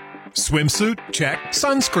Swimsuit? Check.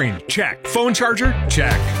 Sunscreen? Check. Phone charger?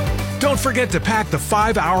 Check. Don't forget to pack the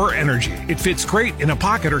 5-Hour Energy. It fits great in a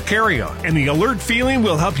pocket or carry-on, and the alert feeling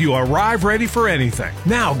will help you arrive ready for anything.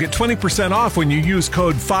 Now get 20% off when you use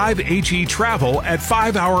code 5HETRAVEL at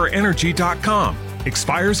 5hourenergy.com.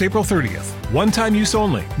 Expires April 30th. One-time use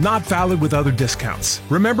only. Not valid with other discounts.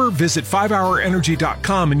 Remember, visit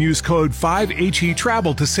 5hourenergy.com and use code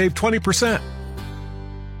 5HETRAVEL to save 20%.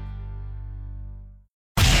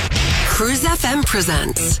 Cruise FM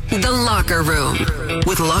presents The Locker Room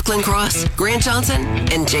with Lachlan Cross, Grant Johnson,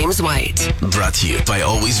 and James White. Brought to you by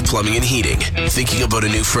Always Plumbing and Heating. Thinking about a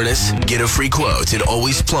new furnace? Get a free quote at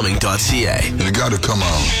alwaysplumbing.ca. You gotta come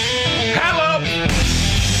on. Hello!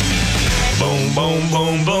 Boom, boom,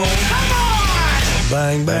 boom, boom. Come on!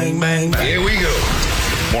 Bang, bang, bang, bang. Here we go.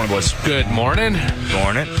 Morning, boys. Good morning.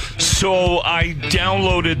 Morning. So I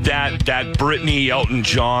downloaded that Britney Elton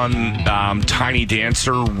John Tiny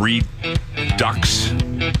Dancer Redux.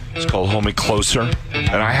 It's called Hold Me Closer.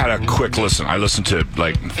 And I had a quick listen. I listened to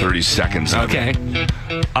like 30 seconds of it.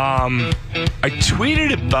 I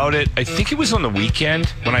tweeted about it. I think it was on the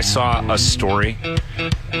weekend when I saw a story.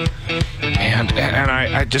 And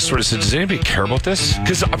I just sort of said, does anybody care about this?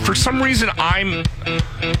 Because for some reason I'm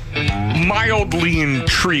mildly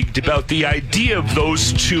intrigued about the idea of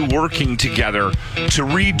those two working together to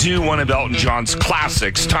redo one of Elton John's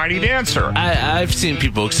classics, Tiny Dancer. I've seen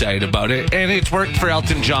people excited about it, and it's worked for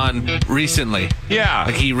Elton John recently. Yeah.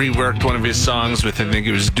 Like he reworked one of his songs with, I think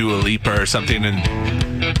it was Dua Lipa or something, and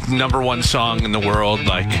 #1 song in the world.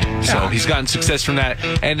 So he's gotten success from that,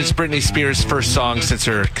 and it's Britney Spears' first song since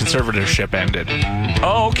her conservatorship ended.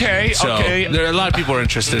 Oh, okay. So okay. There are a lot of people are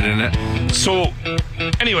interested in it. So,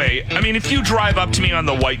 anyway, I mean, if you drive up to me on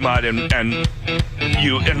the White Mud and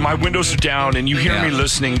my windows are down and you hear me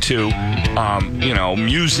listening to,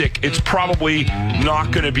 music, it's probably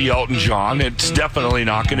not going to be Elton John. It's definitely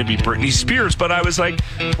not going to be Britney Spears. But I was like,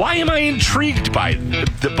 why am I intrigued by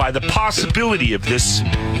the possibility of this?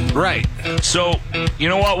 Right. So, you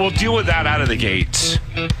know what? We'll deal with that out of the gates.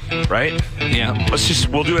 Right? Yeah.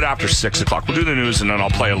 We'll do it after 6 o'clock. We'll do the news and then I'll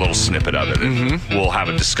play a little snippet of it. And we'll have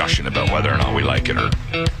a discussion about whether or not we like it or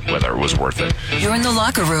whether it was worth it. You're in The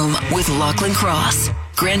Locker Room with Lachlan Cross,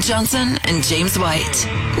 Grant Johnson, and James White.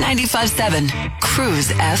 95.7 Cruise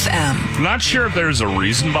FM. I'm not sure if there's a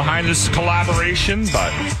reason behind this collaboration,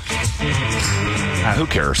 but who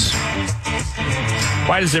cares?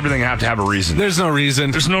 Why does everything have to have a reason? There's no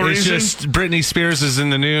reason. There's no reason? It's just Britney Spears is in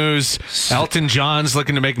the news. Elton John's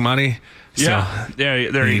looking to make money. Yeah, there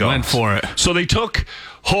you go. He went for it. So they took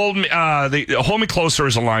Hold Me Closer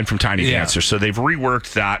as a line from Tiny Dancer. So they've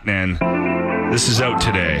reworked that, and this is out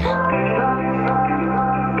today.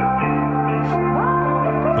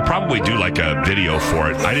 We'll probably do like a video for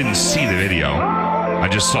it. I didn't see the video. I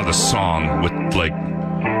just saw the song with like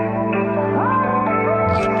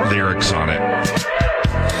lyrics on it.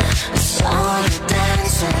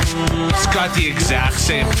 It's got the exact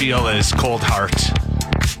same feel as Cold Heart,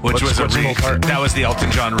 which was Cold Heart? That was the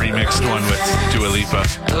Elton John remixed one with Dua Lipa.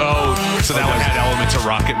 Oh, so that one had elements of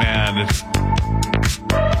Rocket Man.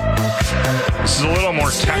 This is a little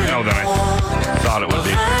more techno than I thought it would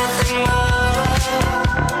be.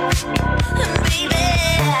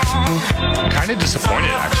 Kind of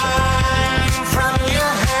disappointed, actually.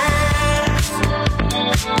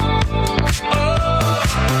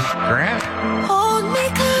 Grant?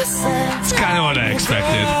 It's kind of what I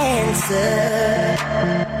expected.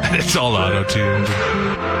 And it's all auto-tuned.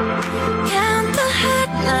 Count the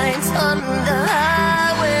headlights on the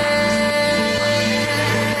highway.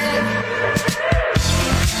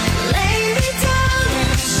 Lay me down in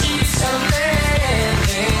the sheets of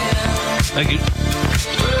living.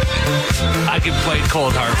 I can play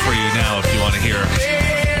Cold Heart for you now if you want to hear.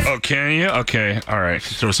 Oh, can you? Okay, all right.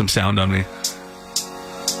 Throw some sound on me.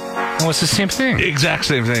 Oh, it's the same thing. Exact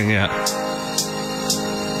same thing, yeah.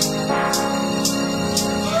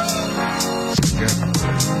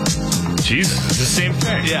 Jesus, it's the same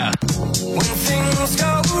thing. Yeah. When things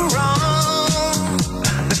go wrong,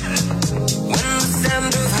 when the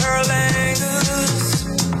sound of her legs.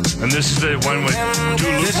 And this is the one with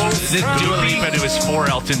Dua Lipa. This Dua Lipa, it was 4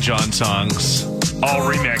 Elton John songs. All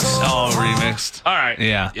remixed. All remixed. All right.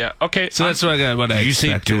 Yeah. Yeah. Okay. So that's what I You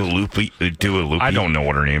say expected. Dua Lipa? I don't know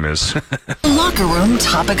what her name is. Locker Room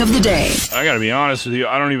topic of the day. I got to be honest with you.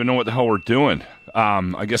 I don't even know what the hell we're doing.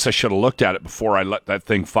 I guess I should have looked at it before I let that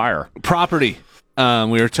thing fire. Property.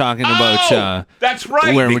 We were talking about that's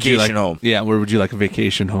right. where would you like? Vacation home. Yeah, where would you like a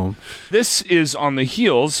vacation home? This is on the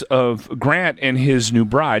heels of Grant and his new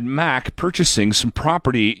bride, Mac, purchasing some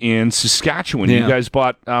property in Saskatchewan. Yeah. You guys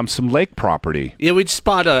bought some lake property. Yeah, we just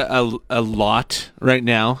bought a lot right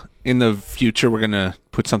now. In the future, we're gonna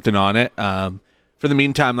put something on it. For the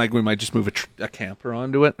meantime, like we might just move a camper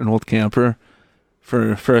onto it, an old camper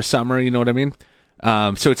for a summer. You know what I mean?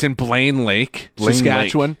 So it's in Blaine Lake,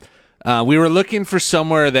 Saskatchewan. We were looking for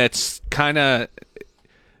somewhere that's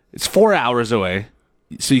it's 4 hours away,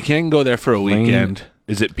 so you can go there for a weekend.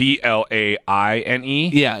 Is it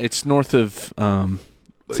Blaine? Yeah, it's north of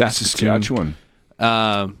Saskatchewan.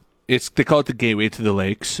 They call it the gateway to the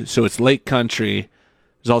lakes, so it's lake country.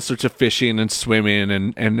 There's all sorts of fishing and swimming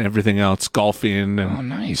and everything else, golfing. And, Oh,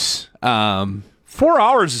 nice. 4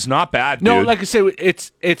 hours is not bad, dude. no, like I say,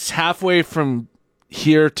 it's halfway from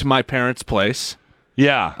here to my parents' place.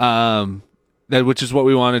 Yeah. Which is what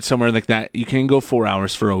we wanted, somewhere like that. You can go 4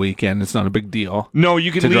 hours for a weekend. It's not a big deal. No,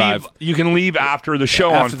 you can to leave. drive. You can leave after the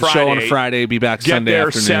show After on the Friday. show on a Friday, be back Get Sunday there,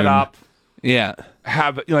 afternoon. set up, Yeah.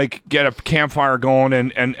 get a campfire going,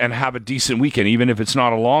 and have a decent weekend, even if it's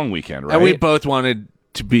not a long weekend, right? And we both wanted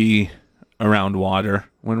to be around water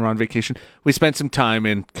when we're on vacation. We spent some time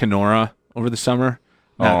in Kenora over the summer.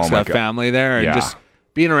 Matt's my got God. family there, and Yeah. just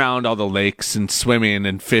being around all the lakes and swimming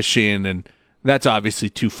and fishing, and that's obviously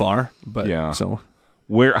too far. But Yeah. so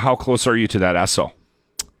How close are you to that Esso?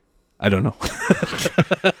 I don't know.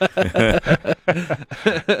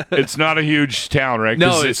 It's not a huge town, right?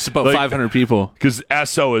 No, it's about 500 people. Because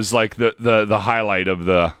Esso is like the highlight of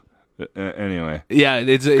the. Anyway, Yeah,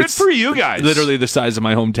 it's good for you guys. Literally the size of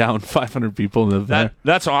my hometown. 500 people live there.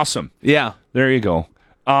 That's awesome. Yeah. There you go.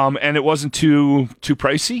 And it wasn't too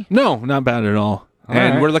pricey. No, not bad at all.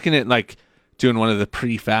 And right. we're looking at like doing one of the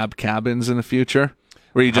prefab cabins in the future,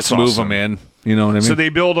 where you just That's move awesome. them in. You know what I mean? So they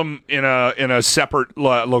build them in a separate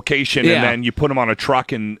location, Yeah. and then you put them on a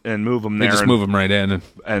truck and move them They there, just move them right in.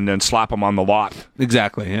 and then slap them on the lot.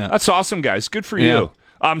 Exactly. Yeah. That's awesome, guys. Good for Yeah. you.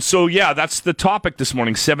 So yeah, that's the topic this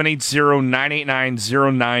morning.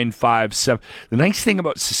 780-989-0957. The nice thing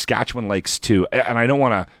about Saskatchewan lakes too, and I don't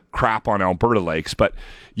want to crap on Alberta lakes, but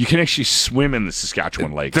you can actually swim in the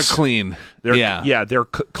Saskatchewan lakes. They're clean. They're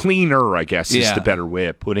cleaner, I guess, is Yeah. the better way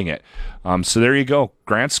of putting it. So there you go.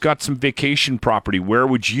 Grant's got some vacation property. Where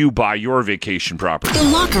would you buy your vacation property? The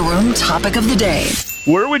locker room topic of the day.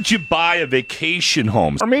 Where would you buy a vacation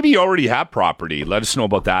home? Or maybe you already have property. Let us know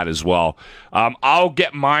about that as well. I'll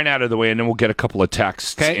get mine out of the way, and then we'll get a couple of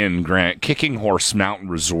texts in, Grant. Kicking Horse Mountain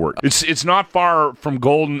Resort. It's not far from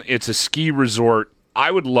Golden. It's a ski resort. I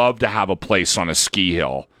would love to have a place on a ski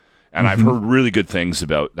hill, and I've heard really good things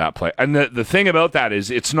about that place. And the thing about that is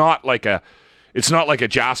it's not like a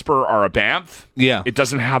Jasper or a Banff. Yeah. It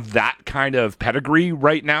doesn't have that kind of pedigree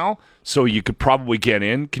right now, so you could probably get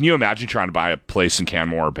in. Can you imagine trying to buy a place in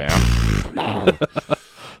Canmore or Banff?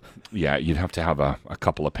 Yeah, you'd have to have a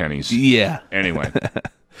couple of pennies. Yeah. Anyway.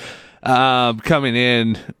 Coming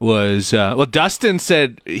in was Dustin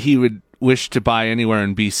said he would wish to buy anywhere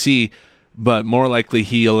in BC, but more likely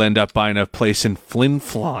he'll end up buying a place in Flin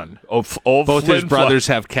Flon. Old Both Flin his brothers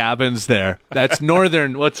have cabins there. That's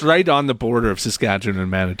northern. What's right on the border of Saskatchewan and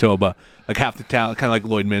Manitoba, like half the town, kind of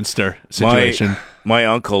like Lloydminster situation. My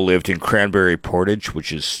uncle lived in Cranberry Portage,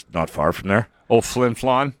 which is not far from there. Old Flin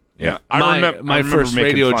Flon? Yeah. My remember first making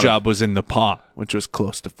radio fun of- job was in the Paw, which was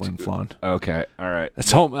close to Flin Flon. Okay, all right.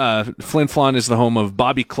 It's home. Flin Flon is the home of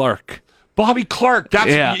Bobby Clark. Bobby Clark.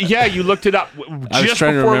 That's Yeah. You looked it up I was just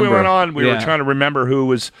trying to before we remember. went on. We were Yeah. trying to remember who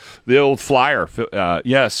was the old flyer.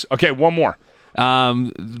 Yes. Okay, one more.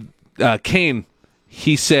 Kane,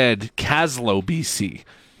 he said Caslow, BC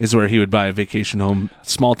is where he would buy a vacation home.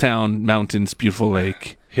 Small town, mountains, beautiful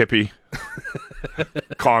lake. Hippie.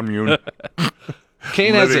 Commune.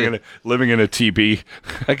 Kane has living in a teepee.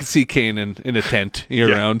 I can see Kane in a tent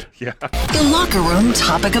year round. Yeah. The locker room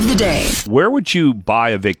topic of the day. Where would you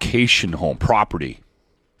buy a vacation home property?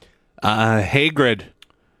 Hagrid,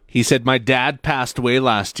 he said, my dad passed away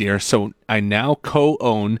last year, so I now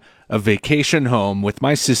co-own a vacation home with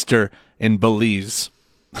my sister in Belize.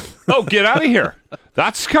 Oh, get out of here.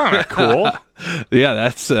 That's kind of cool. Yeah,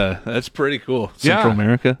 that's pretty cool. Central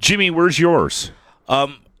America. Jimmy, where's yours?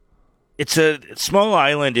 It's a small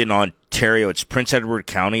island in Ontario. It's Prince Edward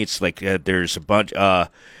County. It's like there's a bunch.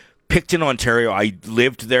 Picton, Ontario. I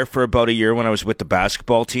lived there for about a year when I was with the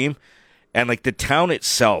basketball team, and like the town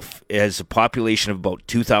itself has a population of about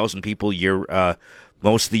 2,000 people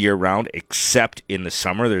most of the year round, except in the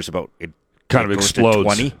summer. There's about it Kind of goes to explodes.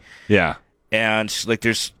 20. Yeah. and like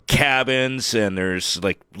there's cabins and there's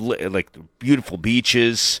like beautiful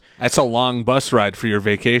beaches. That's a long bus ride for your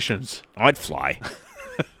vacations. I'd fly.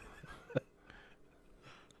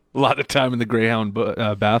 A lot of time in the Greyhound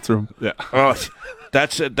bathroom. Yeah. Oh,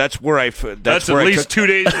 that's where I. That's at least 2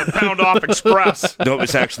 days in the Pound Off Express. No, it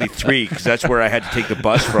was actually 3 because that's where I had to take the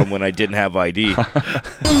bus from when I didn't have ID.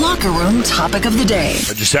 The locker room topic of the day.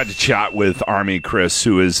 I just had to chat with Army Chris,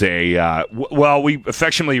 who is a we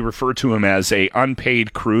affectionately refer to him as a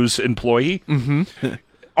unpaid cruise employee. Mm-hmm.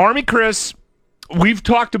 Army Chris, we've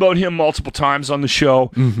talked about him multiple times on the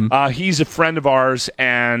show. Mm-hmm. He's a friend of ours,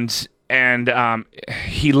 and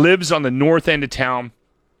he lives on the north end of town.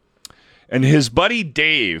 And his buddy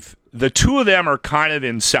Dave, the two of them are kind of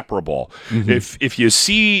inseparable. Mm-hmm. If you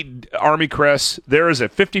see Army Chris, there is a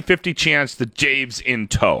 50-50 chance that Dave's in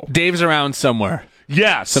tow. Dave's around somewhere.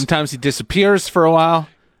 Yes. Sometimes he disappears for a while,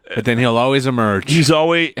 but then he'll always emerge.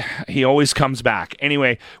 He always comes back.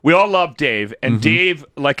 Anyway, we all love Dave, and Dave,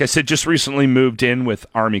 like I said, just recently moved in with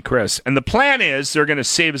Army Chris. And the plan is they're going to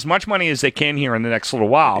save as much money as they can here in the next little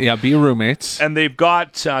while. Yeah, be roommates. And they've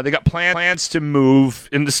got plans to move,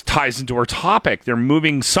 and this ties into our topic. They're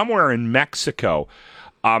moving somewhere in Mexico.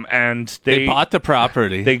 And they bought the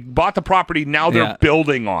property. They bought the property. Now they're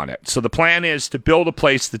building on it. So the plan is to build a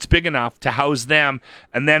place that's big enough to house them,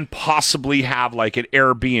 and then possibly have like an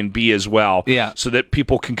Airbnb as well. Yeah. So that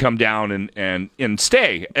people can come down and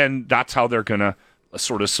stay, and that's how they're gonna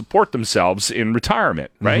sort of support themselves in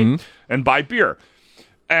retirement, right? And buy beer.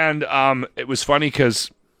 And it was funny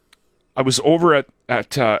because I was over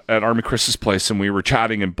at Army Chris's place, and we were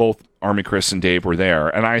chatting, and both Army Chris and Dave were there,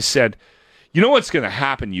 and I said, you know what's going to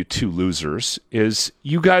happen, you two losers, is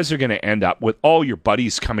you guys are going to end up with all your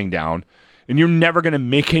buddies coming down, and you're never going to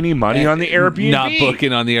make any money on the Airbnb. Not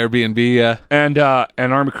booking on the Airbnb, yeah. And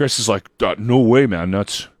Army Chris is like, no way, man.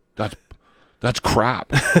 That's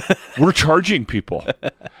crap. We're charging people.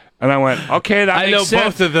 And I went, okay, that makes sense. I know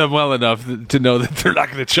both of them well enough to know that they're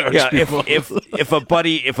not going to charge people. If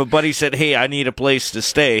a buddy said, "Hey, I need a place to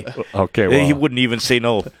stay," okay, well, he wouldn't even say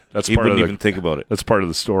no. He wouldn't even think about it. That's part of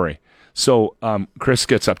the story. So Chris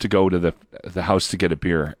gets up to go to the house to get a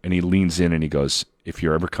beer, and he leans in and he goes, "If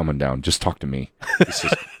you're ever coming down, just talk to me." He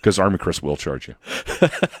says, because Army Chris will charge you,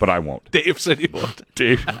 but I won't. Dave said he won't.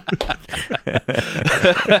 Dave's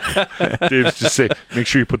just say, make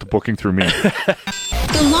sure you put the booking through me.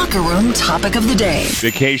 The locker room topic of the day.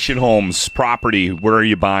 Vacation homes, property, where are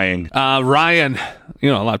you buying? Ryan, a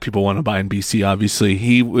lot of people want to buy in BC, obviously.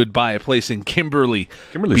 He would buy a place in Kimberley,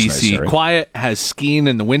 Kimberley's BC. nice area. Quiet, has skiing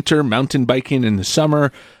in the winter, mountain biking in the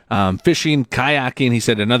summer, fishing, kayaking. He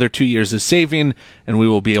said another 2 years of saving, and we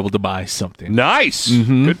will be able to buy something. Nice.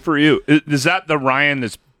 Good for you. Is that the Ryan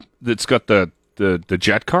that's got the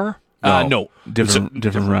jet car? No. Different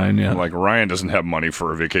Ryan, yeah. Like, Ryan doesn't have money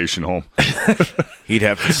for a vacation home. He'd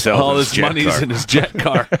have to sell all his jet money's car. in his jet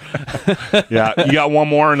car. Yeah, you got one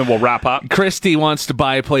more and then we'll wrap up. Christy wants to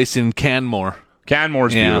buy a place in Canmore.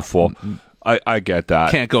 Canmore's beautiful. I get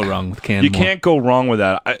that. Can't go wrong with Canmore. You can't go wrong with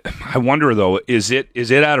that. I wonder, though, is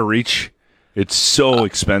it out of reach? It's so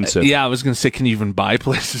expensive. Yeah, I was going to say, can you even buy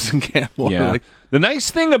places in Canmore? Yeah. The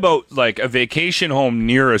nice thing about like a vacation home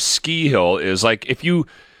near a ski hill is like if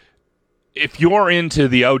you're into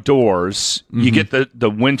the outdoors, you get the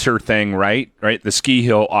winter thing, right? The ski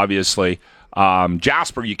hill, obviously.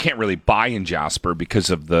 Jasper, you can't really buy in Jasper because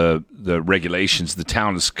of the regulations. The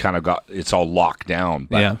town has kind of it's all locked down.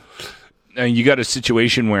 But, yeah. And you got a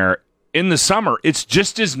situation where in the summer, it's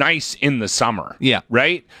just as nice in the summer. Yeah.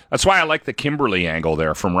 Right? That's why I like the Kimberley angle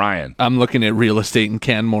there from Ryan. I'm looking at real estate in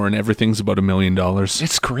Canmore, and everything's about $1 million.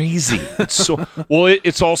 It's crazy. It's so well.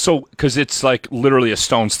 It's also because it's like literally a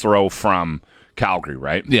stone's throw from Calgary,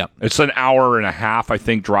 right? Yeah. It's an hour and a half, I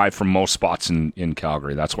think, drive from most spots in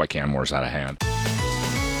Calgary. That's why Canmore's out of hand.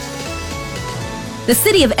 The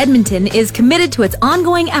City of Edmonton is committed to its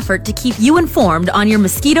ongoing effort to keep you informed on your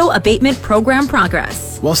mosquito abatement program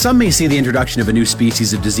progress. While some may see the introduction of a new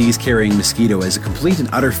species of disease-carrying mosquito as a complete and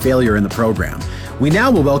utter failure in the program, we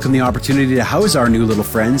now will welcome the opportunity to house our new little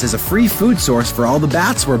friends as a free food source for all the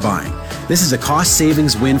bats we're buying. This is a cost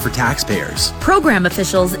savings win for taxpayers. Program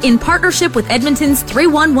officials, in partnership with Edmonton's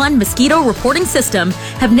 311 mosquito reporting system,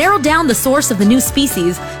 have narrowed down the source of the new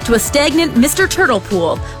species to a stagnant Mr. Turtle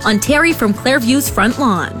Pool on Terry from Clairview's front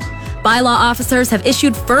lawn. Bylaw officers have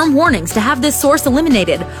issued firm warnings to have this source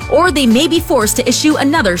eliminated, or they may be forced to issue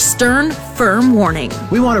another stern, firm warning.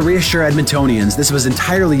 We want to reassure Edmontonians this was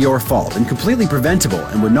entirely your fault and completely preventable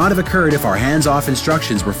and would not have occurred if our hands-off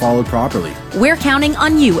instructions were followed properly. We're counting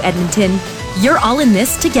on you, Edmonton. You're all in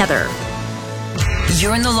this together.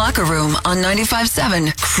 You're in the locker room on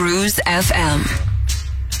 95.7 Cruise FM.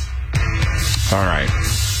 All right.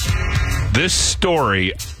 This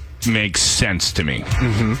story makes sense to me.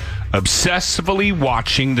 Obsessively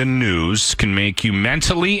watching the news can make you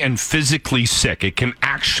mentally and physically sick. It can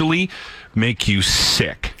actually make you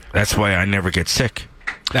sick. That's why I never get sick.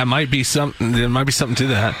 There might be something to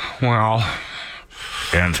that. Well,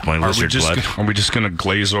 And my lizard blood. Are we just going to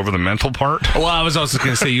glaze over the mental part? Well, I was also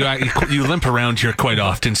going to say you limp around here quite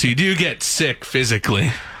often, so you do get sick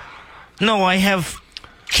physically. No, I have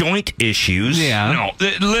joint issues. Yeah. No,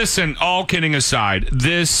 listen, all kidding aside,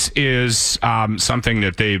 this is something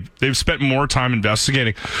that they've spent more time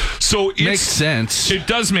investigating. So it Makes sense. It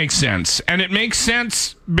does make sense. And it makes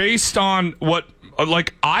sense based on what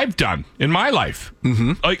like I've done in my life.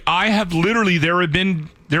 Like I have literally there have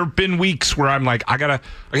been weeks where I'm like, I gotta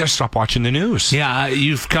stop watching the news. Yeah,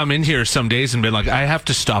 you've come in here some days and been like, I have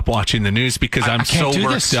to stop watching the news because I'm can't so do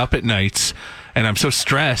worked this. up at nights and I'm so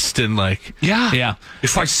stressed and like, Yeah.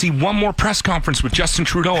 If I see one more press conference with Justin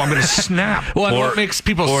Trudeau, I'm going to snap. Well, and what makes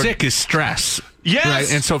people sick is stress. Yes.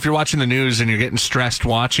 Right? And so if you're watching the news and you're getting stressed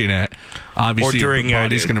watching it, obviously during, your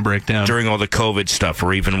body's going to break down. During all the COVID stuff,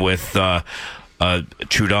 or even with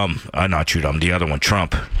Trudeau, not Trudeau, the other one,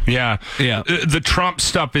 Trump. Yeah. Yeah. The Trump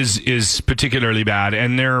stuff is particularly bad.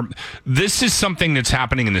 And this is something that's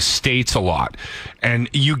happening in the States a lot. And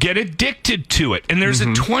you get addicted to it. And there's a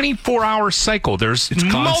 24-hour cycle. There's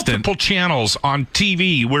multiple channels on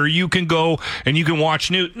TV where you can go and you can watch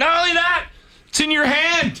news. Not only that, it's in your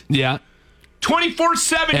hand. Yeah. 24/7. You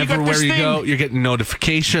got Everywhere this you thing. go, you're getting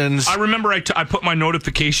notifications. I remember I put my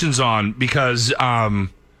notifications on because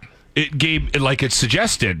it gave, like it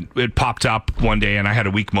suggested, it popped up one day and I had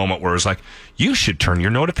a weak moment where it was like, you should turn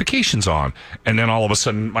your notifications on. And then all of a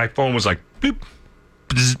sudden my phone was like, boop,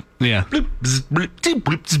 bzz, Yeah. bloop, bzz, bloop, bzz,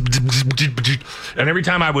 bloop, bzz, bzz, bzz, bzz. And every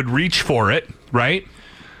time I would reach for it, right,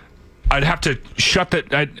 I'd have to shut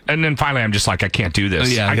that. And then finally I'm just like, I can't do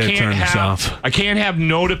this. Yeah, I gotta turn this off. I can't have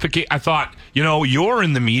notification. I thought, you're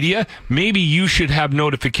in the media. Maybe you should have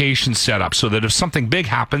notifications set up so that if something big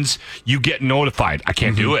happens, you get notified. I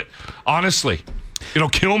can't do it. Honestly, it'll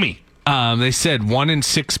kill me. They said 1 in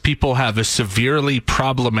 6 people have a severely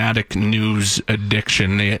problematic news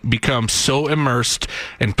addiction. They become so immersed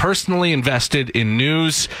and personally invested in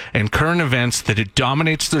news and current events that it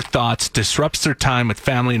dominates their thoughts, disrupts their time with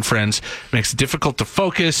family and friends, makes it difficult to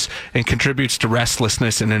focus, and contributes to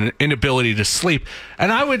restlessness and an inability to sleep.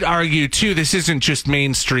 And I would argue, too, this isn't just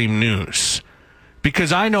mainstream news.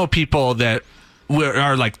 Because I know people that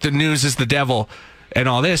are like, the news is the devil and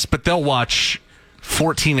all this, but they'll watch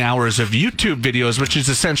 14 hours of YouTube videos, which is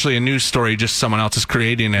essentially a news story, just someone else is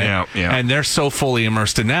creating it. Yeah. And they're so fully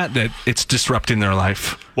immersed in that it's disrupting their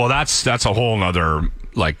life. Well, that's a whole nother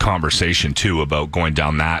conversation too about going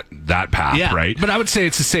down that path, right? But I would say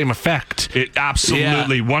it's the same effect. It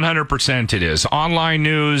absolutely 100% it is. Online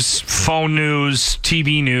news, phone news,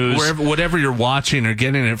 TV news, Whatever you're watching or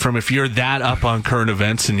getting it from, if you're that up on current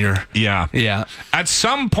events and you're yeah. At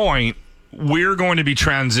some point, we're going to be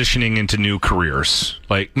transitioning into new careers,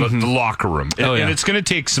 like the locker room. And it's going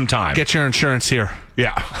to take some time. Get your insurance here.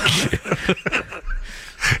 Yeah.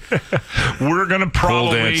 We're going to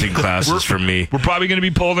probably... Pole dancing classes for me. We're probably going to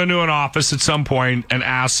be pulled into an office at some point and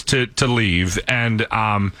asked to leave. And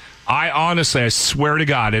I honestly, I swear to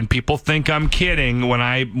God, and people think I'm kidding when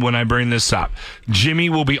I bring this up, Jimmy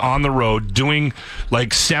will be on the road doing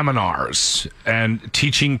seminars and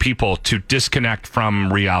teaching people to disconnect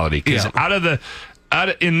from reality. Because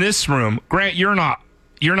in this room, Grant, you're not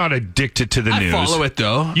addicted to the news. I follow it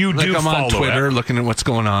though. You do I'm follow on Twitter it. looking at what's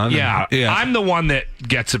going on. Yeah. Yeah. I'm the one that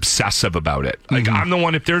gets obsessive about it. I'm the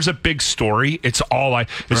one, if there's a big story, it's all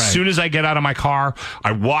as soon as I get out of my car,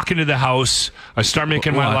 I walk into the house, I start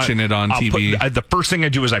making watching it on TV. The first thing I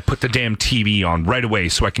do is I put the damn TV on right away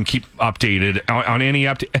so I can keep updated on any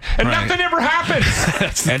update. And nothing ever happens.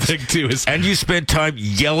 That's the thing too. And you spend time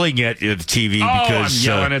yelling at the TV because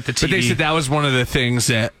I'm yelling at the TV. But they said that was one of the things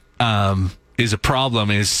that is a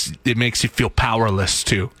problem, is it makes you feel powerless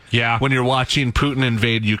too. Yeah. When you're watching Putin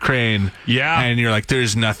invade Ukraine. Yeah. And you're like,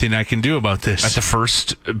 there's nothing I can do about this. At the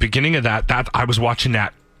first beginning of that I was watching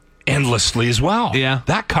that endlessly as well. Yeah.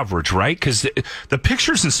 That coverage, right? Because the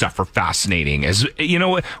pictures and stuff are fascinating. As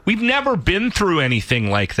we've never been through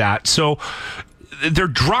anything like that. So they're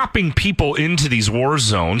dropping people into these war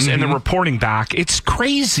zones and they're reporting back. It's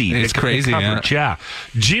crazy. It's crazy, coverage. Yeah.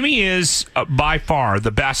 Jimmy is by far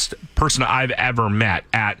the best person I've ever met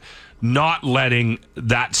at not letting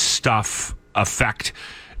that stuff affect.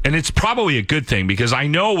 And it's probably a good thing because I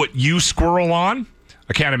know what you squirrel on.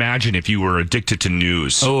 I can't imagine if you were addicted to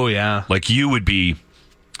news. Oh, yeah. Like you would be,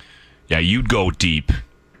 you'd go deep.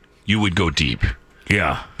 You would go deep.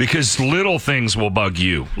 Yeah. Because little things will bug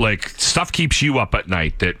you. Like stuff keeps you up at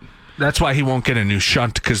night That's why he won't get a new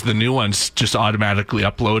shunt, because the new ones just automatically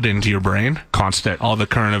upload into your brain. constant. All the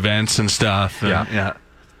current events and stuff. Yeah.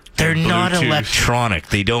 They're not Bluetooth. electronic.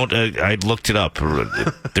 They don't. I looked it up.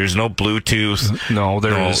 There's no Bluetooth. No,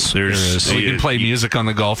 there is. There's. So you can play music on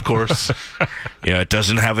the golf course. Yeah, it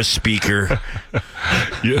doesn't have a speaker.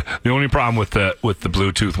 Yeah. The only problem with the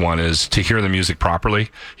Bluetooth one is to hear the music properly,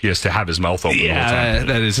 he has to have his mouth open the whole time.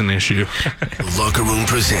 That is an issue. Locker Room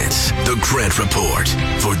presents The Grant Report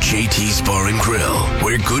for JT's Bar and Grill,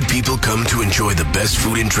 where good people come to enjoy the best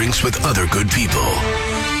food and drinks with other good people.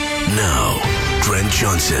 Now, Grant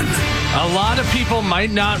Johnson. A lot of people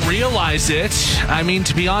might not realize it. I mean,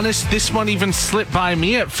 to be honest, this one even slipped by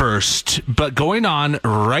me at first. But going on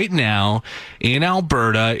right now in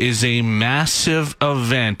Alberta is a massive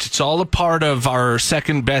event. It's all a part of our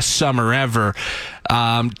second best summer ever.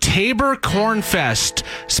 Tabor Corn Fest,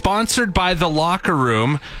 sponsored by The Locker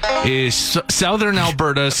Room, is Southern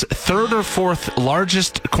Alberta's third or fourth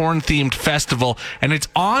largest corn-themed festival, and it's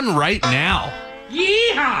on right now.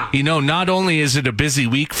 Yeehaw! You know, not only is it a busy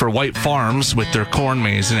week for White Farms with their corn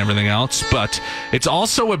maze and everything else, but it's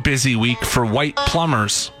also a busy week for white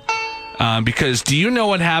plumbers. Because do you know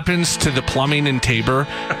what happens to the plumbing in Tabor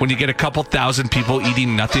when you get a couple thousand people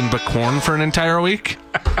eating nothing but corn for an entire week?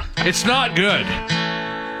 It's not good.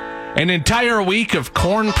 An entire week of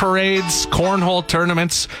corn parades, cornhole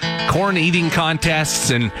tournaments, corn eating contests,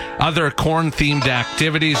 and other corn-themed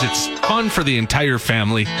activities. It's fun for the entire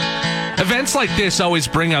family. Events like this always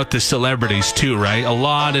bring out the celebrities too, right? A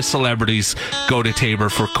lot of celebrities go to Tabor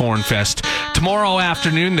for Corn Fest. Tomorrow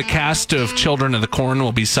afternoon, the cast of Children of the Corn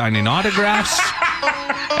will be signing autographs.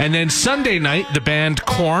 And then Sunday night, the band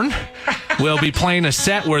Korn will be playing a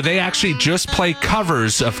set where they actually just play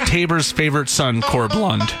covers of Tabor's favorite son, Corb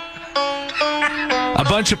Lund. A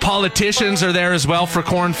bunch of politicians are there as well for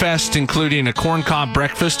Corn Fest, including a corn cob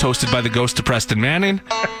breakfast hosted by the ghost of Preston Manning.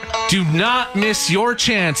 Do not miss your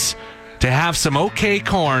chance to have some OK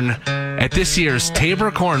corn at this year's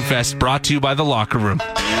Tabor Corn Fest, brought to you by The Locker Room.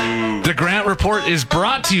 The Grant Report is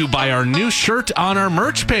brought to you by our new shirt on our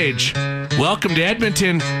merch page. Welcome to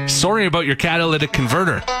Edmonton. Sorry about your catalytic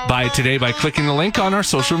converter. Buy it today by clicking the link on our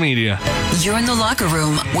social media. You're in The Locker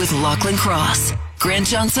Room with Lachlan Cross, Grant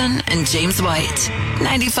Johnson, and James White.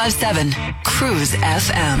 95.7 Cruise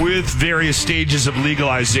FM. With various stages of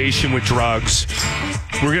legalization with drugs,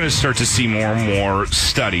 we're going to start to see more and more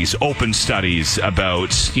studies, open studies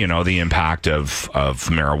about, the impact of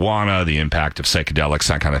marijuana, the impact of psychedelics,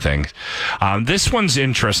 that kind of thing. This one's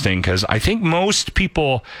interesting because I think most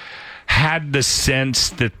people had the sense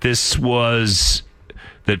that this was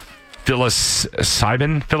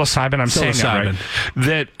psilocybin, I'm saying that right,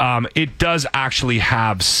 that it does actually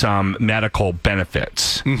have some medical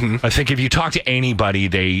benefits. Mm-hmm. I think if you talk to anybody,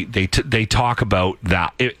 they talk about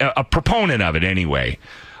that. A proponent of it anyway.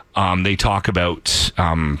 They talk about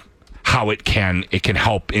how it can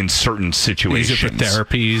help in certain situations. Laser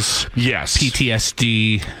therapies, yes,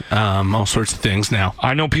 PTSD, all sorts of things. Now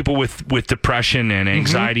I know people with depression and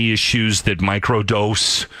anxiety issues that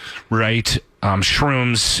microdose, right?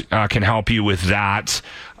 Shrooms can help you with that.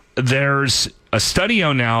 There's a study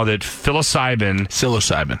out now that psilocybin,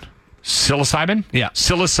 yeah,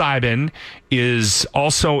 psilocybin is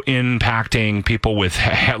also impacting people with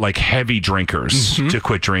heavy drinkers to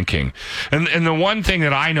quit drinking. And the one thing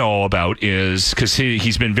that I know about is, because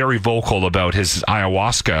he's been very vocal about his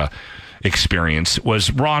ayahuasca experience,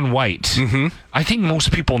 was Ron White. Mm-hmm. I think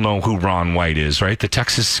most people know who Ron White is, right? The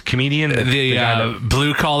Texas comedian. The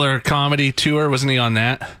Blue Collar Comedy Tour, wasn't he on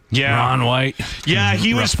that? Yeah. Ron White. Yeah,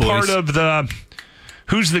 he was part of the...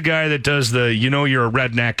 Who's the guy that does the You're a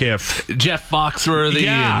Redneck If? Jeff Foxworthy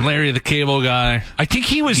and Larry the Cable Guy. I think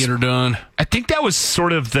he was... Get Her Done. I think that was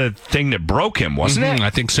sort of the thing that broke him, wasn't it? I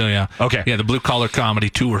think so, yeah. Okay. Yeah, the Blue Collar Comedy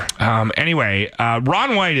Tour. Anyway,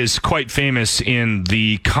 Ron White is quite famous in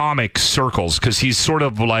the comic circles because he's sort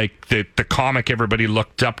of like the comic everybody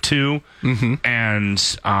looked up to. Mm-hmm.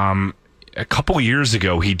 And a couple years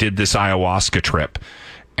ago, he did this ayahuasca trip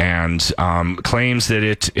and claims that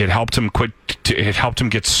it helped him it helped him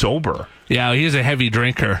get sober. Yeah, he is a heavy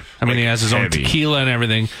drinker. I mean, he has his own tequila and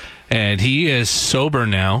everything, and he is sober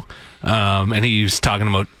now. And he's talking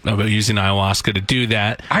about using ayahuasca to do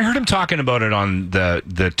that. I heard him talking about it on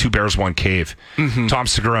the Two Bears, One Cave, Tom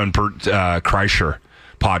Segura and Bert Kreischer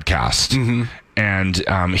podcast,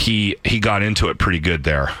 and he got into it pretty good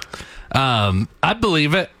there. I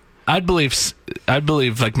believe it. I'd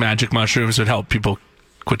believe like magic mushrooms would help people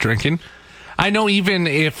quit drinking. I know even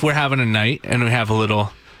if we're having a night and we have a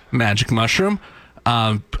little magic mushroom,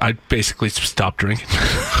 I basically stop drinking.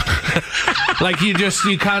 Like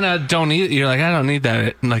you kind of don't need it. You're like, I don't need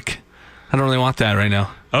that. Like, I don't really want that right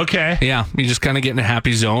now. Okay. Yeah, you just kind of get in a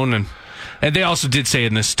happy zone. And they also did say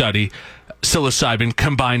in this study, psilocybin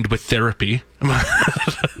combined with therapy.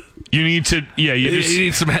 You need to, you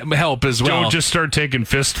need some help as well. Don't just start taking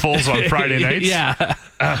fistfuls on Friday nights.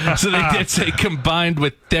 Yeah. So they did say combined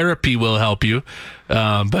with therapy will help you.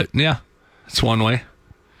 But yeah, it's one way.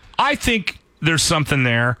 I think there's something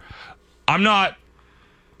there. I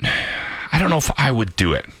don't know if I would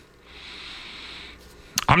do it.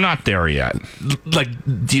 I'm not there yet. Like,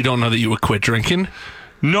 you don't know that you would quit drinking?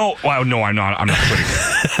 No, well, no, I'm not. I'm not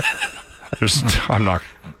quitting. I'm not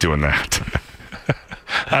doing that.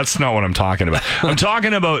 That's not what I'm talking about. I'm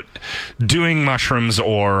talking about doing mushrooms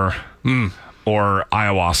or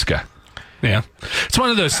ayahuasca. Yeah. It's one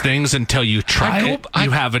of those things until you try it,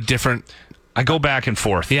 you have a different... I go back and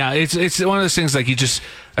forth. Yeah, it's one of those things like you just...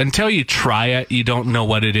 Until you try it, you don't know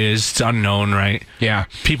what it is. It's unknown, right? Yeah.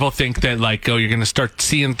 People think that, like, you're going to start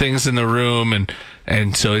seeing things in the room,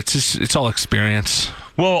 and so it's all experience.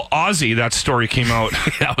 Well, Ozzy, that story came out.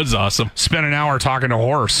 That was awesome. Spent an hour talking to a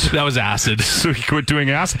horse. That was acid. So he quit doing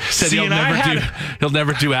acid. Said he'll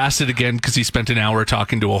never do acid again because he spent an hour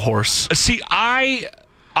talking to a horse. See, I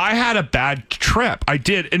had a bad trip. I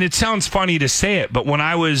did, and it sounds funny to say it, but when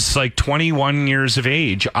I was like 21 years of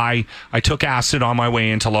age, I took acid on my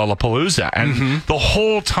way into Lollapalooza, and the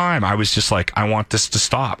whole time I was just like, I want this to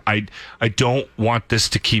stop. I don't want this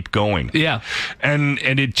to keep going. Yeah, and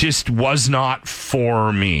it just was not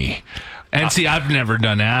for me. And see, I've never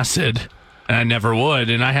done acid, and I never would,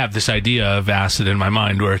 and I have this idea of acid in my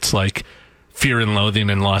mind where it's like Fear and Loathing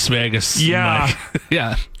in Las Vegas. Yeah, like,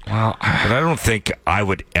 yeah. Well, but I don't think I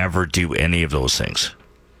would ever do any of those things.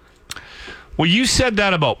 Well, you said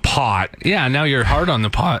that about pot. Yeah, now you're hard on the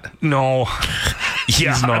pot. No.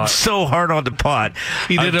 Yeah, I'm so hard on the pot.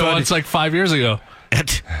 He did it once like 5 years ago.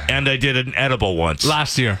 And I did an edible once.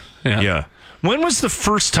 Last year. Yeah. When was the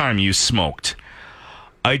first time you smoked?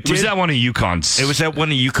 I did. Was that one of Yukon's? It was at one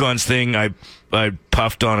of Yukon's thing. I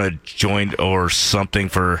puffed on a joint or something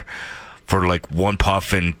for like one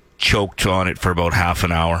puff and choked on it for about half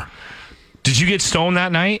an hour. Did you get stoned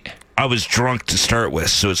that night? I was drunk to start with,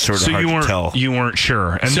 so it's sort of hard to tell. You weren't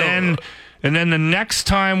sure. And then the next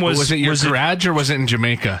time was it your garage or was it in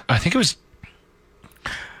Jamaica? I think it was.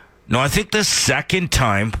 No, I think the second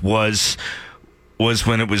time was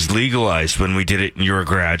when it was legalized, when we did it in your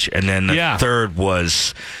garage, and then the third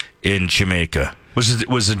was in Jamaica.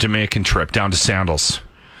 Was a Jamaican trip down to Sandals.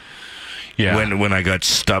 Yeah. When I got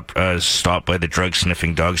stopped by the drug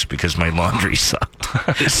sniffing dogs because my laundry sucked.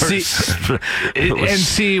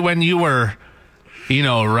 See, when you were,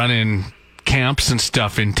 running camps and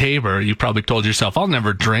stuff in Tabor, you probably told yourself, "I'll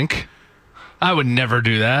never drink. I would never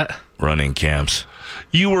do that." Running camps.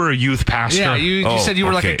 You were a youth pastor. Yeah, you said you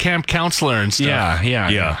were like a camp counselor and stuff.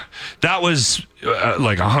 Yeah. That was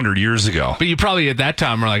like 100 years ago. But you probably at that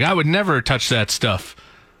time were like, "I would never touch that stuff.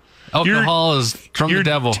 Alcohol is from the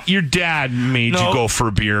devil." Your dad made you go for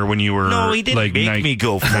a beer when you were No, he didn't make me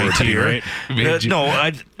go for a beer. Right? Get in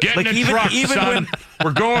the truck, son. When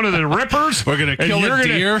we're going to the Rippers, we're going to kill a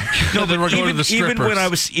deer. No, then we're going to the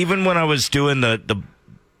strippers. Even when I was doing the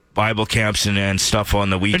Bible camps and stuff on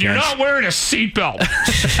the weekends, and you're not wearing a seatbelt.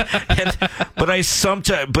 But I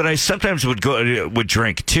sometimes would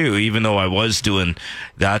drink too, even though I was doing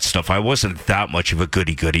that stuff. I wasn't that much of a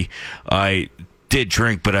goody. I did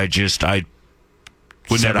drink, but I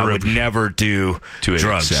would never do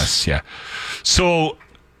drugs. Excess, yeah. So,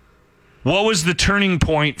 what was the turning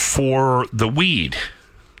point for the weed?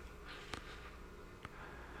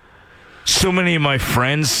 So many of my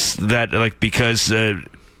friends that because I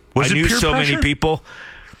knew so many people.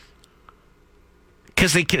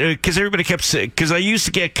 Because everybody kept saying, because I used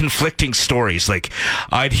to get conflicting stories. Like,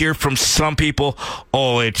 I'd hear from some people,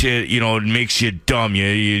 it makes you dumb.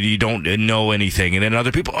 You don't know anything. And then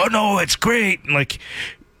other people, oh, no, it's great. And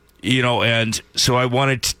and so I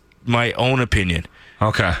wanted my own opinion.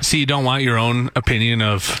 Okay. So you don't want your own opinion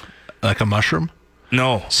of, like, a mushroom?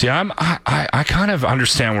 No. See, I kind of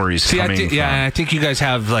understand where he's coming from. Yeah, I think you guys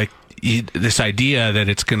have, like, this idea that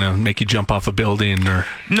it's going to make you jump off a building or...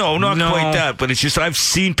 No, not quite that, but it's just I've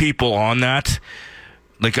seen people on that.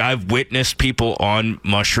 Like, I've witnessed people on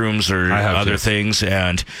mushrooms or other things,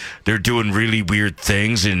 and they're doing really weird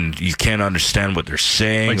things, and you can't understand what they're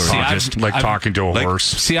saying. Talking to a horse.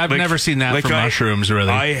 See, I've never seen that for mushrooms,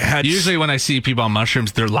 really. Usually when I see people on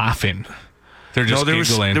mushrooms, they're laughing. They're just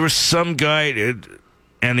giggling. There was some guy...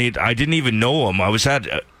 and I didn't even know him. I was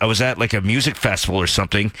at like a music festival or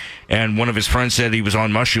something, and one of his friends said he was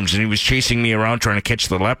on mushrooms, and he was chasing me around trying to catch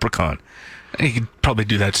the leprechaun. You could probably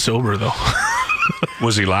do that sober, though.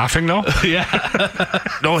 Was he laughing though? Yeah.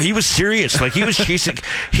 No, he was serious. Like he was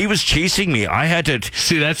chasing me. I had to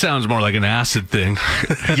See, that sounds more like an acid thing.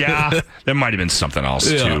 Yeah, that might have been something else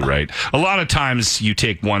too, right? A lot of times you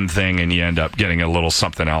take one thing and you end up getting a little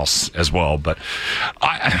something else as well. But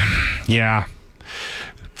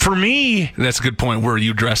for me, That's a good point. Were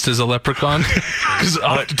you dressed as a leprechaun? Because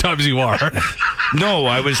oftentimes you are. No,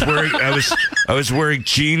 I was wearing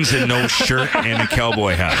jeans and no shirt and a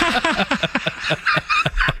cowboy hat.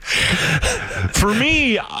 For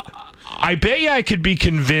me, I bet you I could be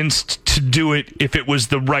convinced to do it if it was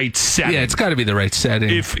the right setting. Yeah, it's got to be the right setting.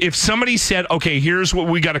 If somebody said, okay, here's what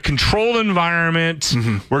we got, a controlled environment,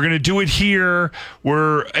 we're going to do it here,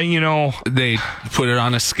 they put it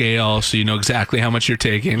on a scale so you know exactly how much you're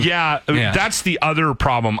taking. Yeah, that's the other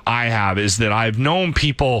problem I have, is that I've known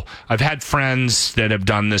people, I've had friends that have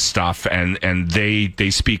done this stuff, and they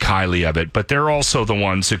speak highly of it, but they're also the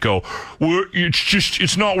ones that go, well,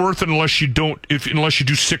 it's not worth it unless you do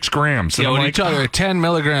 6 grams. And Yeah, I'm when like, you're talking a 10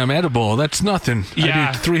 milligram edible, that's nothing. Yeah.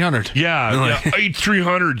 I do 300. Yeah, I ate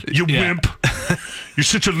 300. You wimp. You're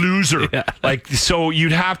such a loser. Yeah. Like, so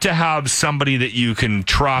you'd have to have somebody that you can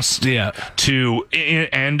trust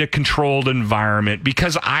and a controlled environment,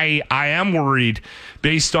 because I am worried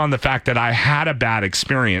based on the fact that I had a bad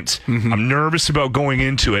experience. I'm nervous about going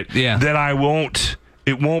into it. Yeah. That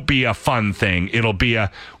it won't be a fun thing. It'll be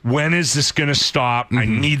when is this going to stop? I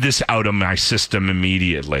need this out of my system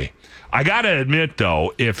immediately. I got to admit,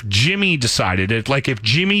 though, if Jimmy decided it, like if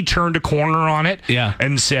Jimmy turned a corner on it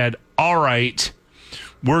and said, all right,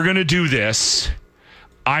 we're going to do this,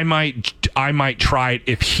 I might try it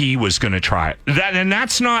if he was going to try it. And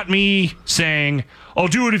that's not me saying, I'll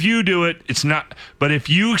do it if you do it. It's not. But if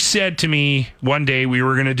you said to me one day we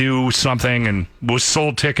were going to do something and was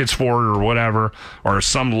sold tickets for it or whatever, or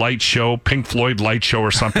some light show, Pink Floyd light show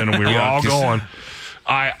or something, and we were all going,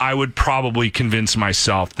 I would probably convince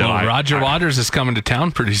myself that Roger Waters is coming to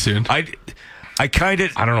town pretty soon. I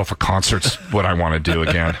don't know if a concert's what I want to do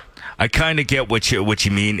again. I kind of get what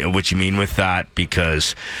you mean with that,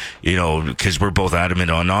 because we're both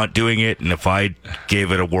adamant on not doing it, and if I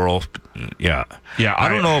gave it a whirl, I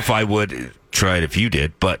don't know if I would try it if you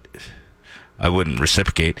did, but I wouldn't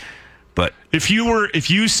reciprocate. But if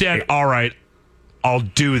you said, all right, I'll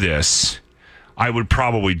do this, I would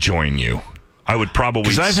probably join you. I would probably,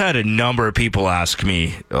 because I've had a number of people ask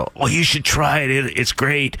me, "Oh, you should try it. It's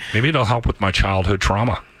great. Maybe it'll help with my childhood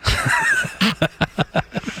trauma."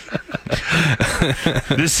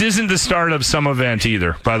 This isn't the start of some event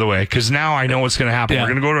either, by the way, because now I know what's going to happen. Yeah. We're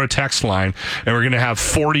going to go to a text line, and we're going to have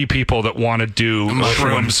 40 people that want to do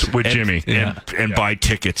mushrooms with Jimmy and buy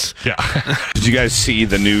tickets. Yeah. Did you guys see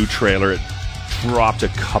the new trailer? It dropped a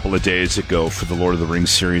couple of days ago for the Lord of the Rings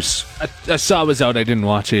series. I saw it was out. I didn't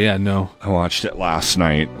watch it. Yeah, no. I watched it last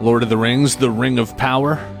night. Lord of the Rings, The Ring of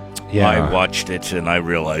Power. Yeah. I watched it and I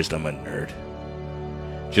realized I'm a nerd.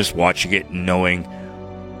 Just watching it and knowing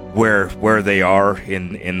where they are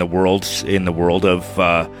in the world of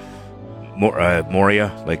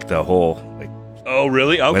Moria, like the whole. Like, oh,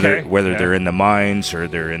 really? Okay. Whether they're in the mines or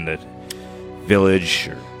they're in the village.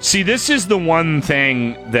 See, this is the one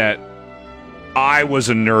thing that I was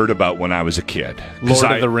a nerd about when I was a kid. Lord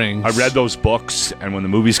of the Rings. I read those books, and when the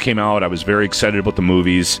movies came out, I was very excited about the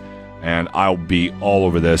movies, and I'll be all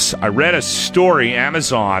over this. I read a story,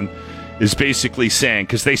 Amazon is basically saying,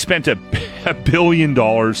 because they spent $1 billion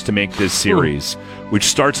to make this series, which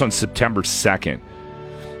starts on September 2nd.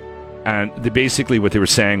 And basically what they were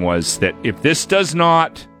saying was that if this does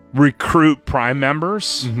not recruit Prime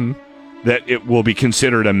members, that it will be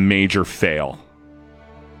considered a major fail.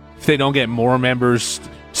 If they don't get more members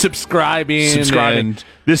subscribing. And,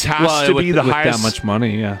 this has to be the highest. That much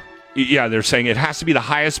money, yeah. Yeah, they're saying it has to be the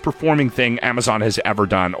highest performing thing Amazon has ever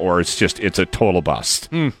done, or it's a total bust.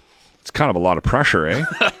 It's kind of a lot of pressure, eh?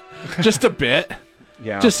 Just a bit.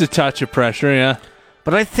 Yeah. Just a touch of pressure, yeah.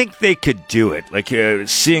 But I think they could do it. Like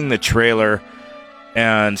seeing the trailer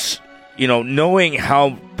and knowing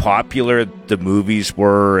how popular the movies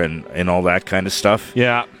were and all that kind of stuff.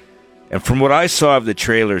 Yeah. And from what I saw of the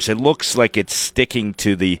trailers, it looks like it's sticking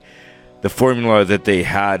to the formula that they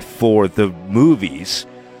had for the movies.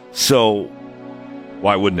 So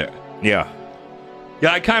why wouldn't it? Yeah.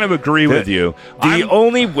 Yeah, I kind of agree with you. The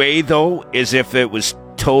only way, though, is if it was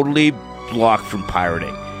totally blocked from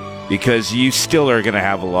pirating. Because you still are going to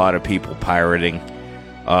have a lot of people pirating.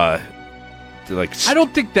 I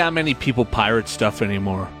don't think that many people pirate stuff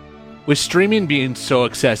anymore. with streaming being so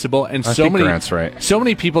accessible and I think Grant's right. so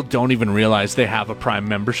many people don't even realize they have a Prime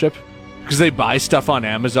membership because they buy stuff on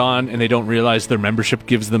Amazon and they don't realize their membership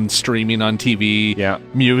gives them streaming on TV,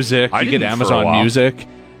 music. I You get didn't for a Amazon while. Music.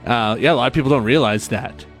 A lot of people don't realize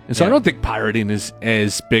that. And so I don't think pirating is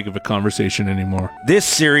as big of a conversation anymore. This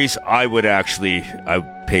series, I would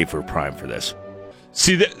pay for Prime for this.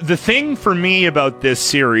 See, the thing for me about this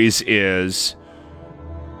series is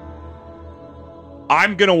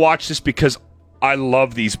I'm going to watch this because I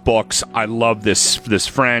love these books. I love this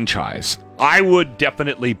franchise. I would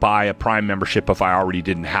definitely buy a Prime membership if I already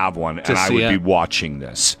didn't have one, and I would be watching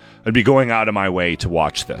this. I'd be going out of my way to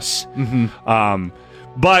watch this. Mm-hmm.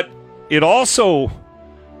 But it also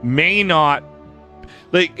may not...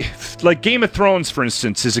 Like Game of Thrones, for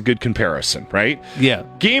instance, is a good comparison, right? Yeah.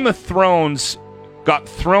 Game of Thrones got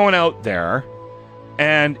thrown out there,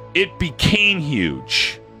 and it became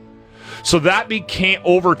huge. So that became,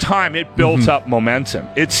 over time, it built up momentum.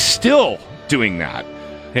 It's still doing that.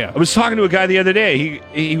 Yeah. I was talking to a guy the other day.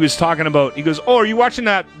 He was talking about, he goes, "Oh, are you watching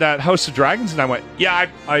that House of Dragons?" And I went, "Yeah,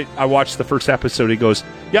 I watched the first episode." He goes,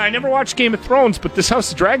 "Yeah, I never watched Game of Thrones, but this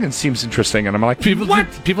House of Dragons seems interesting." And I'm like, what?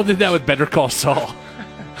 People did that with Better Call Saul.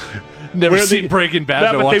 Never seen Breaking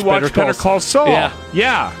Bad, but they watched Better Call Saul.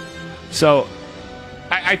 Yeah. So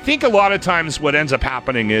I think a lot of times what ends up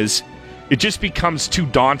happening is it just becomes too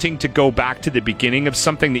daunting to go back to the beginning of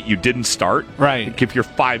something that you didn't start. Right. Like if you're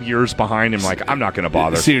 5 years behind and like, I'm not going to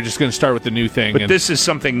bother. So you're just going to start with the new thing. But this is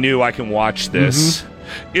something new. I can watch this.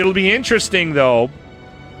 It'll be interesting, though.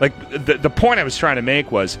 Like, the point I was trying to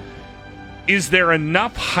make was, is there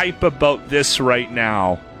enough hype about this right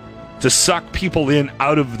now to suck people in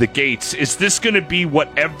out of the gates? Is this going to be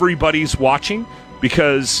what everybody's watching?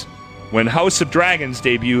 Because when House of Dragons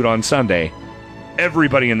debuted on Sunday,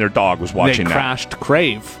 everybody and their dog was watching They crashed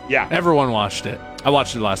Crave. Yeah. Everyone watched it. I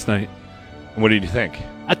watched it last night. What did you think?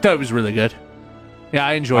 I thought it was really good. Yeah,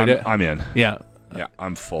 I enjoyed it. I'm in. Yeah. Yeah,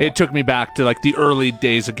 I'm full. It took me back to like the early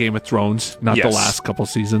days of Game of Thrones, not the Yes. last couple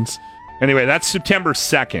seasons. Anyway, that's September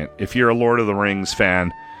 2nd. If you're a Lord of the Rings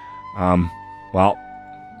fan, well,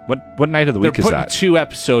 what night of the week They're is putting that? 2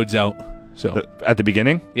 episodes out. So At the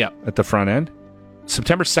beginning? yeah. At the front end?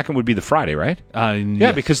 September 2nd would be the Friday, right? Yeah,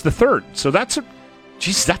 Yes. because the 3rd. So that's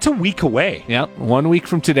a week away. Yeah, 1 week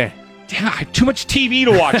from today. Damn, I have too much TV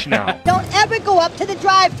to watch now. Don't ever go up to the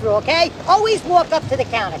drive-thru, okay? Always walk up to the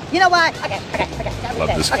counter. You know why? Okay. Love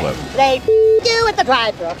this clip. They you at the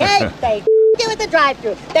drive-thru, okay? They you at the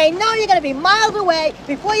drive-thru. They know you're gonna be miles away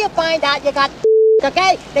before you find out you got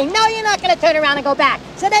okay? They know you're not gonna turn around and go back,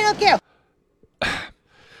 so they don't care.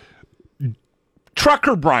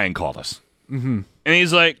 Trucker Brian called us. And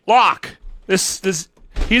he's like, "Locke, this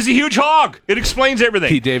he's a huge hog. It explains everything."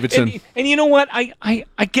 Pete Davidson. And you know what? I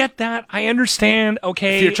get that. I understand.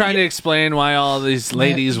 Okay. If you're trying to explain why all these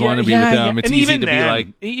ladies want to be with them, it's And easy even to be then- like,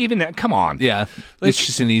 even that. Come on. yeah, it's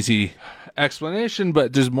just an easy explanation,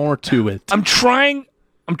 but there's more to it. I'm trying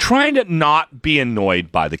to not be annoyed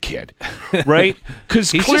by the kid, right?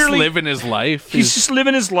 Because He's clearly just living his life. he's just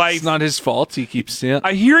living his life. It's not his fault. He keeps it.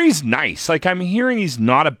 I hear he's nice. Like, I'm hearing he's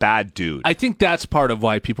not a bad dude. I think that's part of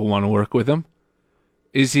why people want to work with him.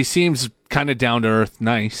 Is he seems kind of down to earth,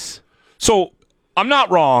 nice. So I'm not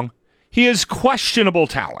wrong. He has questionable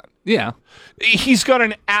talent. Yeah, He's got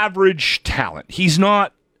an average talent. He's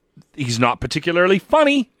not particularly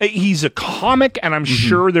funny. He's a comic, and I'm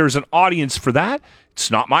sure there's an audience for that.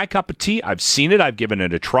 It's not my cup of tea. I've seen it. I've given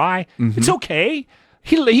it a try. It's okay.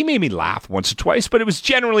 He made me laugh once or twice, but it was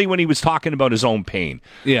generally when he was talking about his own pain.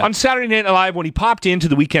 Yeah. On Saturday Night Live, when he popped into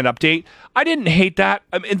the Weekend Update, I didn't hate that.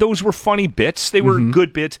 I mean, those were funny bits. They were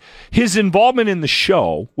good bits. His involvement in the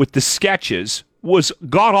show with the sketches was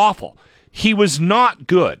god-awful. He was not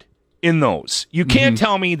good in those. You can't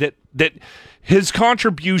tell me that his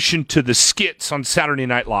contribution to the skits on Saturday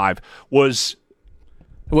Night Live was...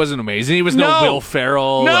 it wasn't amazing. He was no Will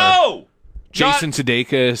Ferrell. No! Or Jason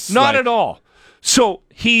Sudeikis. Not at all. So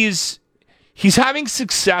he's having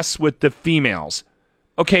success with the females.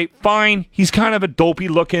 Okay, fine. He's kind of a dopey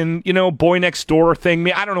looking, boy next door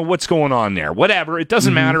thing. I don't know what's going on there. Whatever. It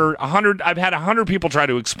doesn't matter. I've had 100 people try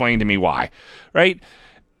to explain to me why. Right?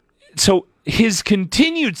 So his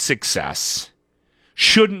continued success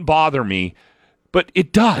shouldn't bother me, but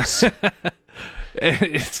it does.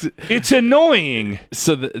 It's annoying.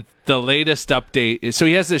 So the latest update is, so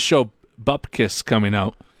he has this show Bupkis coming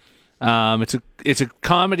out. It's a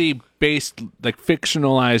comedy based, like,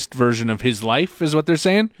 fictionalized version of his life, is what they're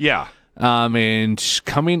saying. Yeah. And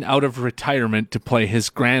coming out of retirement to play his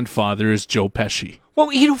grandfather is Joe Pesci. Well,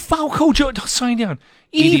 Falco, sign down.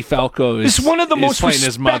 Edie Falco is one of the most playing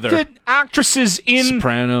his mother. respected actresses in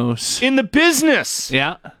Sopranos. in the business.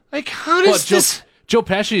 Yeah. Like, how does this? Joe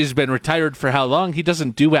Pesci has been retired for how long? He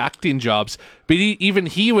doesn't do acting jobs. But even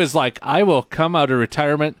he was like, I will come out of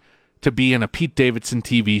retirement to be in a Pete Davidson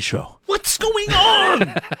TV show. What's going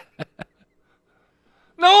on?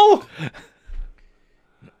 No.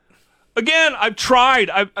 Again, I've tried.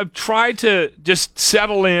 I've tried to just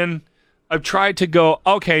settle in. I've tried to go,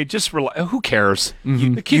 okay, just relax. Who cares?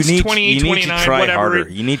 Mm-hmm. The kid's 28, 29, to try whatever. harder.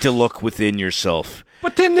 You need to look within yourself.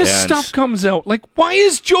 But then this stuff comes out. Like, why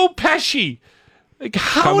is Joe Pesci like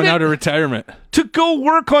coming out of retirement to go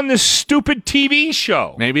work on this stupid TV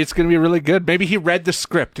show? Maybe it's going to be really good. Maybe he read the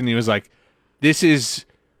script and he was like, this is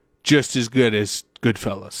just as good as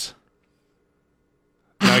Goodfellas.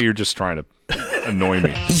 Now you're just trying to annoy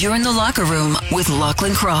me. You're in the locker room with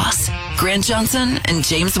Lachlan Cross, Grant Johnson, and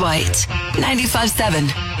James White.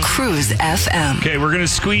 95.7 Cruise FM. Okay, we're going to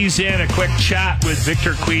squeeze in a quick chat with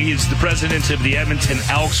Victor Cui. He's the president of the Edmonton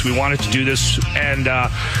Elks. We wanted to do this, and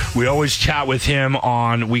we always chat with him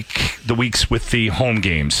on the weeks with the home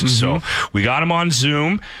games. Mm-hmm. So we got him on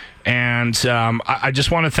Zoom. And I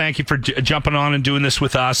just want to thank you for jumping on and doing this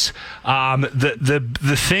with us.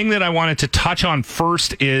 The thing that I wanted to touch on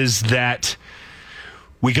first is that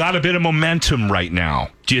we got a bit of momentum right now.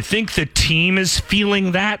 Do you think the team is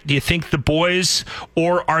feeling that? Do you think the boys,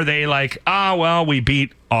 or are they like, well, we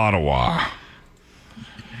beat Ottawa?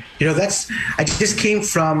 I just came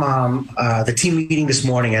from the team meeting this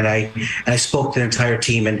morning, and I spoke to the entire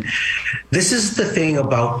team. And this is the thing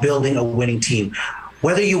about building a winning team.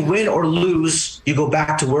 Whether you win or lose, you go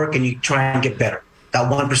back to work and you try and get better.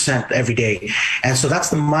 That 1% every day. And so that's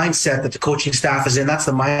the mindset that the coaching staff is in. That's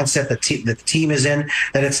the mindset that the team is in,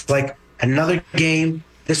 that it's like another game.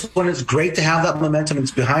 This one is great to have that momentum. It's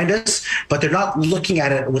behind us, but they're not looking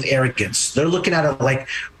at it with arrogance. They're looking at it like,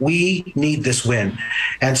 we need this win.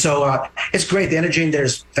 And so it's great. The energy in there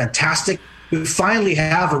is fantastic. We finally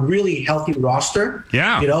have a really healthy roster.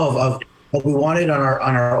 Yeah. Of what we wanted on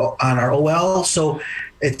our OL. So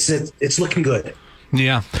it's looking good.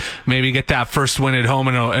 Yeah, maybe get that first win at home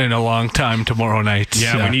in a long time tomorrow night.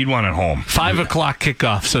 Yeah, we need one at home. 5 o'clock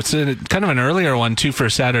kickoff, so it's kind of an earlier one too for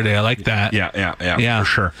Saturday. I like that. Yeah, for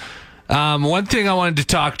sure. One thing I wanted to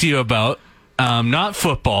talk to you about, not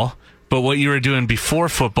football, but what you were doing before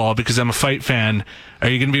football, because I'm a fight fan. Are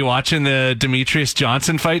you going to be watching the Demetrius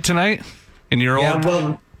Johnson fight tonight in your old?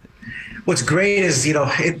 Well, what's great is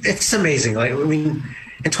it's amazing. Like, I mean,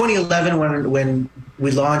 in 2011 when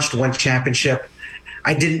we launched One Championship,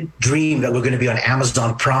 I didn't dream that we're going to be on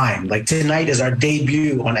Amazon Prime. Like, tonight is our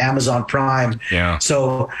debut on Amazon Prime. Yeah.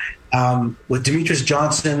 So with Demetrius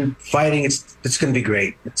Johnson fighting, it's going to be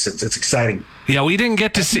great. It's exciting. Yeah, we didn't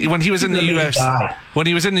get to see when he was in the UFC. When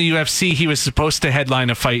he was in the UFC, he was supposed to headline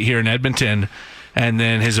a fight here in Edmonton. And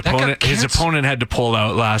then his opponent had to pull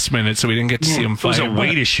out last minute, so we didn't get to see him fight. It was a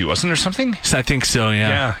weight issue, wasn't there something? I think so,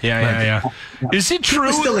 yeah. Yeah. Is it true? He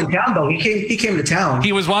was still in town, though. He came to town.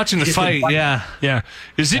 He was watching the fight, yeah.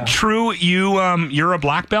 Is it true you're a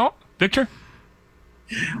black belt, Victor?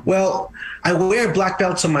 Well, I wear black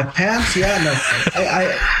belts on my pants. Yeah, no.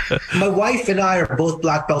 My wife and I are both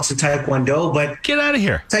black belts in Taekwondo, but get out of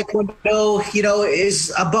here. Taekwondo,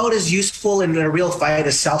 is about as useful in a real fight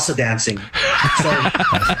as salsa dancing. So,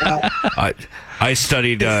 I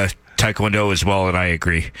studied Taekwondo as well, and I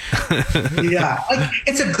agree. Yeah,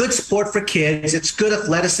 it's a good sport for kids. It's good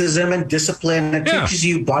athleticism and discipline. It teaches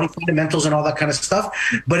you body fundamentals and all that kind of stuff.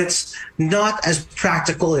 But it's not as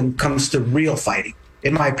practical when it comes to real fighting,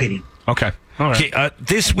 in my opinion. Okay. All right. Okay,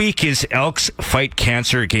 this week is Elks Fight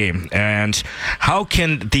Cancer Game, and how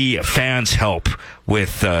can the fans help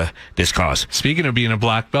with this cause? Speaking of being a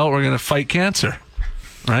black belt, we're going to fight cancer,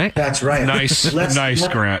 right? That's right. Nice, nice,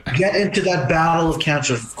 Grant. Get into that battle of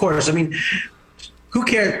cancer, of course. I mean, who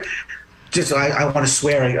cares? Just I want to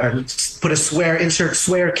swear, put insert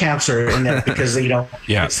swear cancer in there because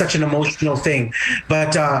it's such an emotional thing.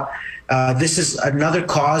 But this is another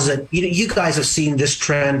cause that you guys have seen this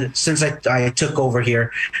trend since I took over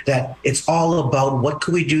here, that it's all about what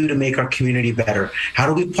can we do to make our community better? How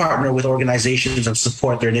do we partner with organizations and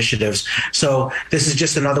support their initiatives? So this is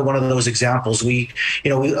just another one of those examples. I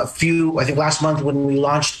think last month when we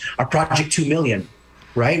launched our Project 2 Million,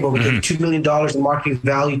 right, where we gave $2 million in marketing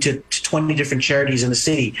value to 20 different charities in the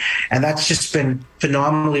city. And that's just been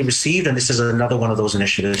phenomenally received. And this is another one of those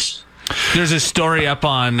initiatives. There's a story up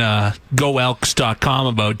on GoElks.com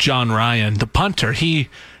about John Ryan, the punter. He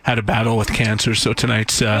had a battle with cancer, so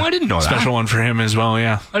tonight's I didn't know that. special one for him as well.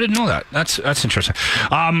 Yeah, I didn't know that. That's interesting.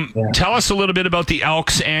 Tell us a little bit about the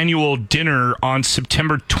Elks annual dinner on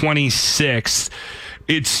September 26th.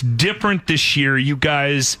 It's different this year. You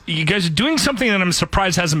guys are doing something that I'm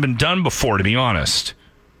surprised hasn't been done before, to be honest.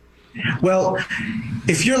 Well,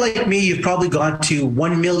 if you're like me, you've probably gone to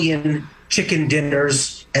 1 million chicken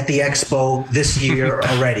dinners at the expo this year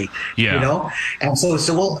already. Yeah. You know? And so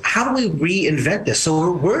well, how do we reinvent this?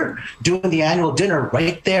 So we're doing the annual dinner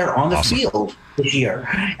right there on the field this year.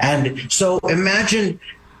 And so imagine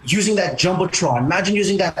using that Jumbotron, imagine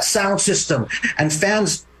using that sound system, and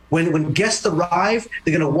fans, when guests arrive,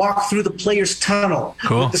 they're going to walk through the players' tunnel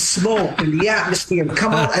with the smoke and the atmosphere and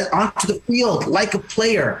come out onto the field like a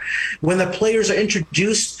player. When the players are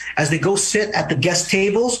introduced, as they go sit at the guest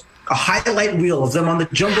tables, a highlight reel of them on the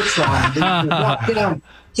Jumbotron. They walk down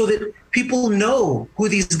so that people know who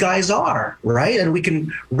these guys are, right? And we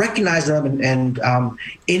can recognize them and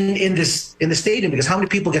in the stadium, because how many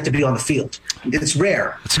people get to be on the field? It's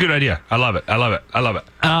rare. It's a good idea. I love it.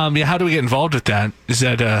 Yeah, how do we get involved with that? Is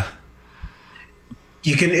that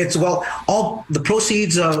You can. All the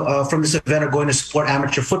proceeds from this event are going to support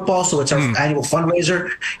amateur football. So it's our annual fundraiser.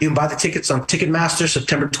 You can buy the tickets on Ticketmaster,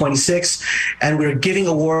 September 26th, and we're giving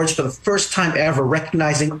awards for the first time ever,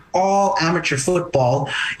 recognizing all amateur football.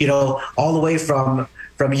 You know, all the way from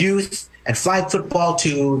youth and flag football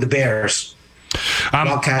to the Bears,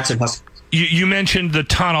 Wildcats, and Huskies. You mentioned the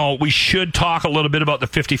tunnel. We should talk a little bit about the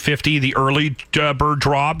 50-50, the early bird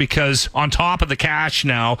draw, because on top of the cash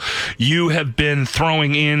now, you have been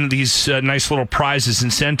throwing in these nice little prizes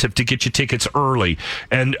incentive to get you tickets early.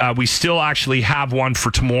 And we still actually have one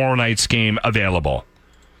for tomorrow night's game available.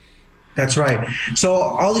 That's right. So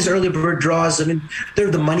all these early bird draws, I mean, they're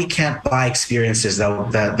the money can't buy experiences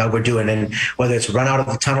that we're doing. And whether it's run out of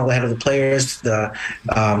the tunnel ahead of the players, the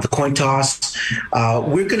coin toss,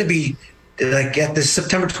 we're going to be, like at the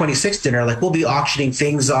September 26th dinner, like we'll be auctioning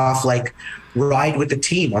things off, like ride with the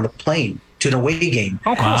team on the plane to an away game.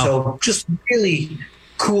 Oh, cool. So just really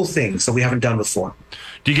cool things that we haven't done before.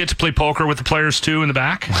 Do you get to play poker with the players too in the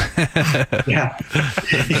back? Yeah.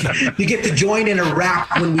 You get to join in a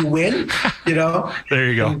rap when we win, you know? There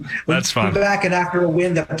you go. That's fun. We're back, and after a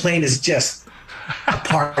win, the plane is just a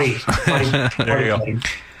party. There you go.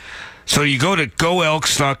 So you go to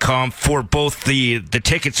goelks.com for both the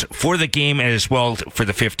tickets for the game and as well for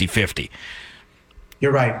the 50-50.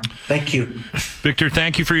 You're right. Thank you. Victor,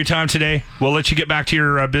 thank you for your time today. We'll let you get back to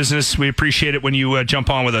your business. We appreciate it when you jump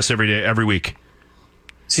on with us every week.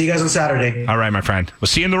 See you guys on Saturday. All right, my friend. We'll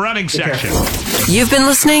see you in the running section. You've been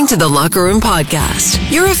listening to the Locker Room Podcast,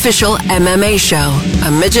 your official MMA show.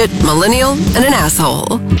 A midget, millennial, and an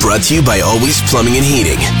asshole. Brought to you by Always Plumbing and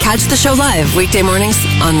Heating. Catch the show live weekday mornings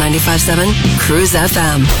on 95.7 Cruise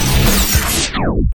FM.